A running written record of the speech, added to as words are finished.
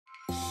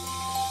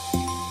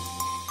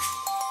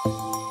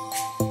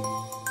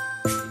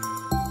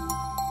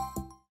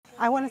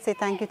I want to say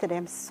thank you to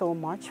them so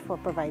much for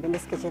providing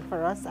this kitchen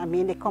for us. I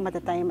mean, they come at a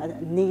time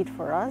of need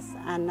for us,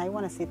 and I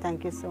want to say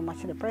thank you so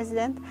much to the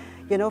President,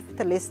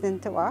 for listening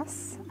to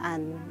us,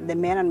 and the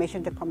men on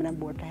mission to coming on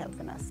board to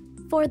helping us.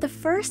 For the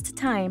first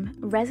time,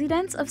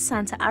 residents of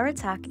Santa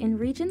Aratack in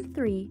Region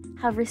 3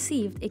 have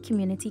received a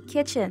community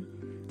kitchen.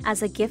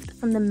 As a gift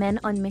from the Men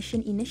on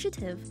Mission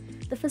initiative,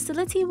 the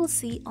facility will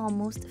see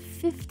almost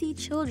 50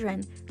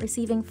 children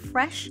receiving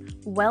fresh,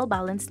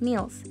 well-balanced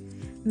meals.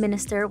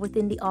 Minister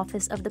within the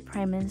Office of the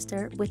Prime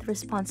Minister with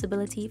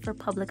responsibility for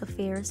public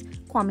affairs,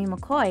 Kwame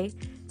McCoy,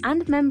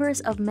 and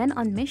members of Men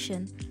on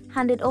Mission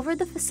handed over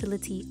the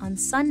facility on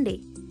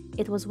Sunday.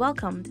 It was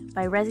welcomed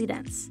by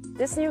residents.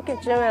 This new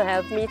kitchen will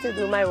help me to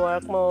do my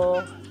work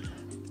more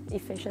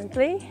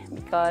efficiently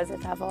because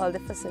it has all the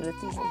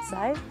facilities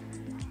inside,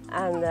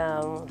 and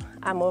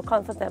I'm more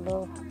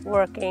comfortable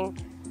working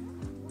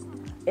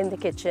in the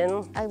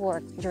kitchen. I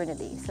work during the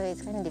day, so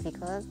it's kind of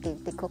difficult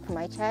to cook for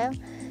my child.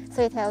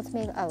 So it helps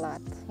me a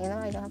lot.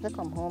 I don't have to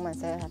come home and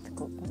say I have to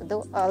cook.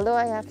 Although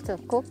I have to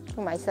cook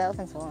for myself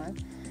and so on,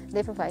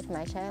 they provide for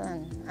my child,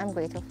 and I'm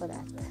grateful for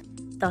that.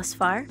 Thus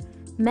far,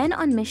 Men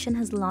on Mission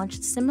has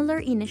launched similar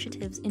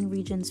initiatives in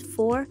Regions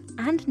 4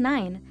 and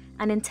 9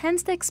 and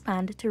intends to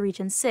expand to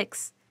Region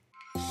 6.